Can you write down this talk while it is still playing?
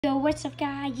Yo, what's up,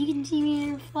 guys? You can see me in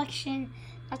the reflection.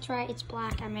 That's right, it's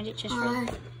black. I made it just for.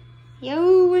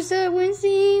 Yo, what's up,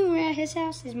 Winston? We're at his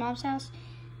house, his mom's house.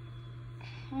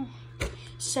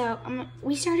 So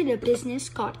we started a business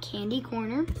called Candy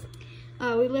Corner.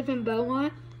 We live in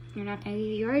Beaumont. We're not gonna give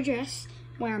you our address.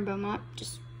 We're in Beaumont.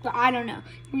 I don't know.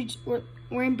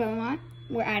 We're in Beaumont.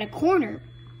 We're at a corner.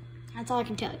 That's all I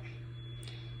can tell you.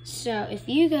 So if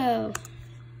you go.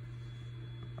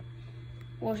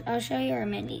 Well, I'll show you our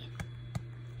Mindy.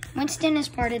 Winston is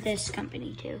part of this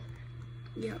company too.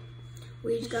 Yep.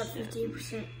 We each got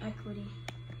 15% equity.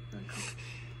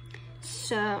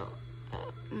 So,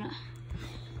 I'm gonna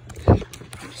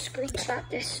screenshot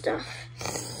this stuff.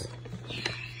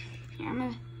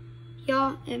 Here,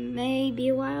 y'all, it may be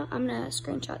a while. I'm gonna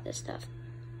screenshot this stuff.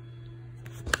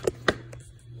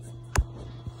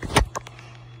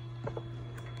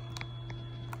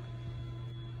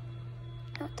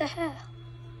 What the hell?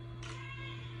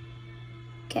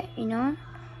 Okay, you know what?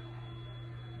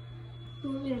 You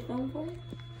want me to film for you?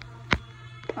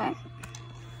 What?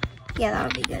 Yeah, that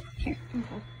would be good. Here.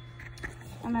 Okay.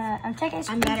 I'm taking a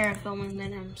screen. I'm better at filming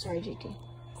than I'm sorry, GT.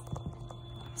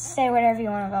 Say whatever you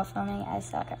want about filming. I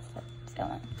suck at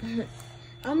filming.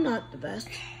 I'm not the best.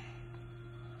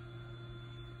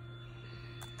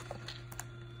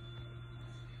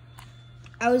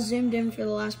 I was zoomed in for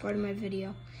the last part of my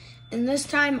video. And this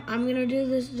time, I'm going to do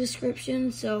this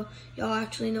description so y'all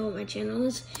actually know what my channel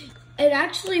is. It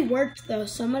actually worked, though.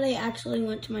 Somebody actually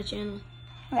went to my channel.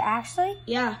 Wait, actually?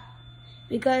 Yeah.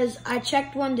 Because I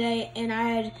checked one day, and I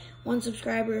had one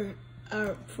subscriber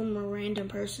from a random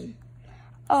person.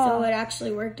 Oh. So it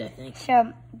actually worked, I think.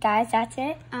 So, guys, that's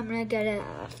it. I'm going to go to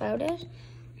photos.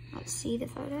 Let's see the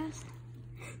photos.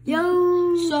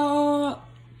 Yo! So...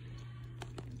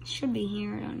 Should be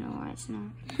here. I don't know why it's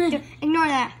not. Ignore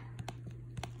that.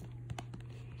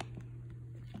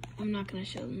 I'm not gonna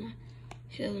show them that.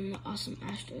 Show them the awesome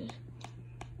Astros.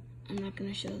 I'm not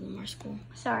gonna show them our school.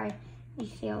 Sorry, we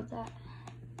failed that.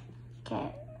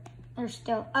 Okay, there's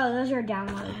still. Oh, those are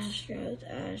downloads. Astro.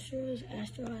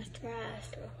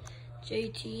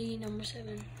 JT number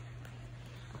 7.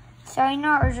 So you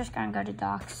know what? We're just gonna go to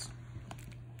docs.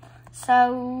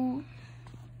 So.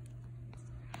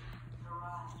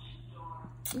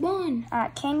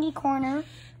 Candy Corner,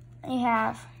 you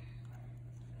have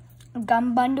a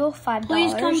gum bundle, $5.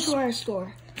 Please come to our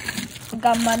store. A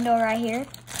gum bundle right here.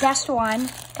 Best one.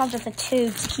 Comes with a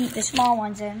tube to keep the small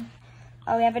ones in.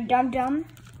 Oh, we have a Dum Dum.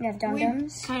 We have Dum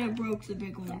Dums. We kind of broke the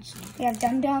big ones. So. We have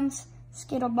Dum Dums,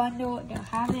 Skittle bundle, they'll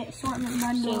have it, assortment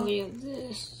bundle. So we have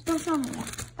this. Don't show me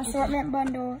that. Assortment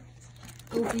bundle.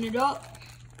 Open it up.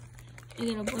 You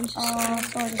get a bunch of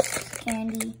stuff. Sort of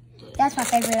candy. That's my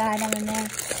favorite item in there.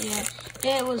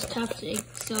 Yeah, it was tough to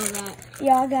sell that.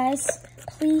 Y'all guys,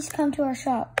 please come to our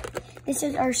shop. This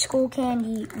is our school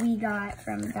candy we got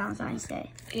from Valentine's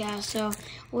Day. Yeah, so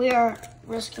we are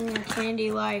risking our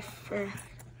candy life for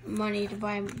money to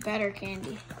buy better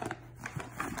candy.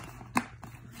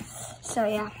 So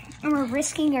yeah, and we're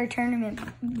risking our tournament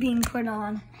being put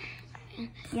on.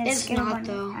 It's not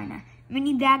though. I know.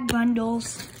 Mini bag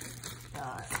bundles.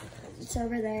 It's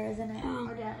over there, isn't it? Oh.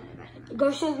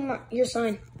 Go show them your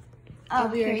sign. I'll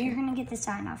be right here. You're gonna get the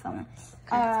sign off on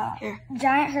it. Here.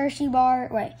 Giant Hershey bar.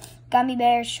 Wait, gummy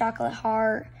bears, chocolate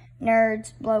heart,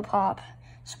 nerds, blow pop,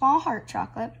 small heart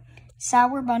chocolate,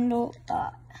 sour bundle,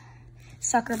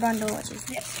 sucker bundle, which is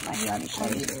this. Like he already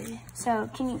showed you. So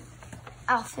can you?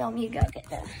 I'll film you. Go get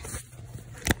that.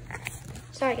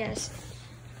 Sorry, guys.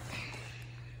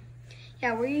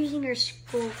 Yeah, we're using our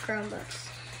school Chromebooks.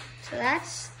 So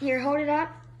that's, here, hold it up.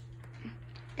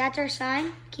 That's our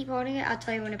sign. Keep holding it. I'll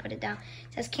tell you when to put it down.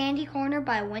 It says Candy Corner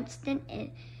by Winston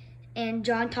and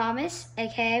John Thomas,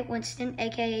 a.k.a. Winston,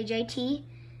 a.k.a. JT.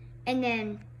 And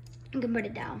then you can put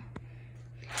it down.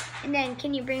 And then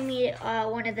can you bring me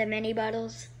one of the mini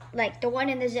bottles? Like the one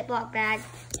in the Ziploc bag.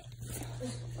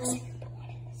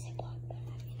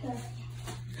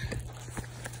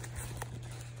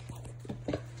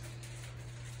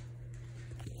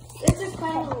 This is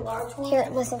kind of a large one. Here,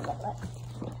 listen.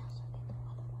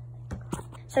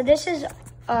 So this is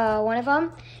one of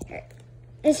them. Here.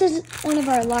 This is one of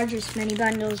our largest mini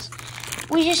bundles.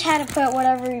 We just had to put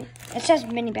whatever, it says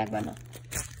mini bag bundle.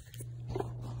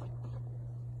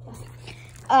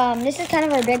 This is kind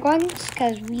of our big ones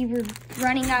because we were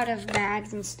running out of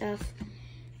bags and stuff.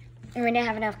 And we didn't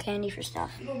have enough candy for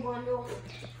stuff.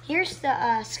 Here's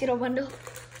the Skittle bundle.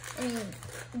 And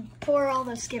pour all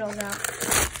the Skittles out.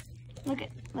 Look,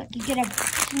 you get a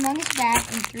humongous bag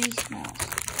and 3 smalls.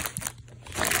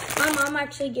 My mom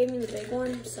actually gave me the big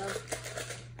one, so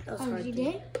that was hard. You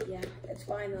did? Yeah, it's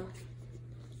fine though.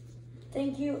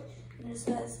 thank you. And it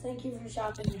says, thank you for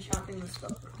shopping. The shopping was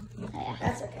spelled wrong. Yeah.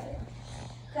 That's okay.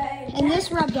 Okay. And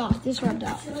this rubbed off. This rubbed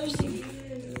off.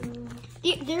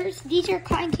 These are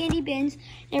cotton candy bins.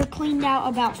 They were cleaned out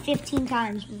about 15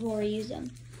 times before we use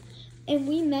them. And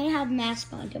we may have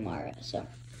masks on tomorrow, so.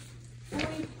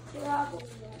 And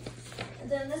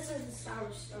then this is the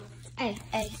sour stuff. Hey.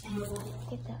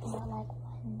 Get that one,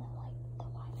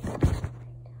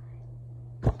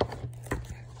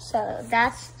 So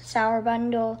that's the sour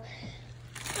bundle.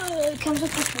 It comes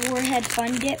with this Warhead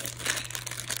Fun Dip.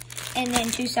 And then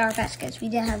 2 Sour Patch Kids. We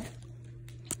didn't have.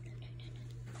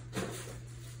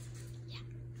 Yeah.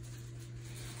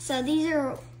 So these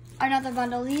are another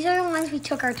bundle. These are the ones we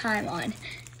took our time on.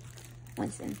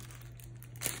 Winston.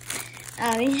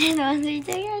 These are the ones we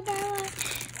took our time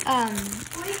on.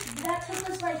 That took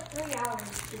us like 3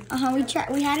 hours.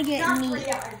 We had to get Not meat.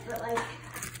 3 hours, but like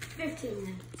 15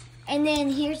 minutes. And then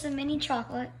here's the mini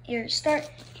chocolate. Here,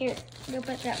 go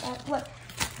put that back. Look,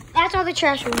 that's all the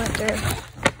trash we went through.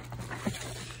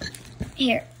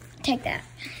 Here, take that.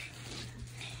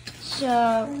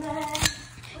 So,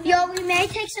 we may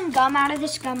take some gum out of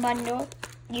this gum bundle.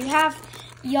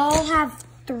 Y'all have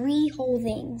 3 whole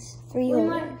things. 3 We whole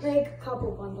might things. make a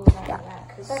couple bundles out of that,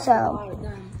 because that's a lot of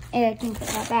gum. And I can put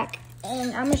that back.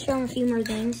 And I'm gonna show them a few more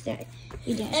things that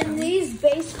we didn't show And them. these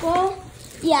baseball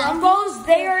Gumbos,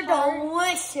 they are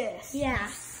delicious. Yeah.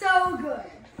 So good.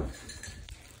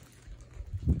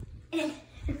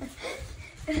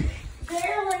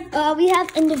 They're like, We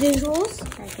have individuals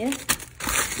right here.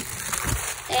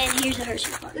 And here's a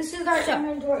Hershey one. this is our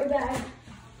inventory bag.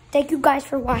 Thank you guys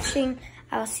for watching.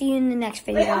 I'll see you in the next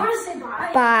video. Wait, I want to say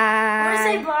bye. Bye. I want to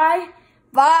say bye.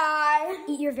 Bye.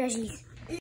 Eat your veggies.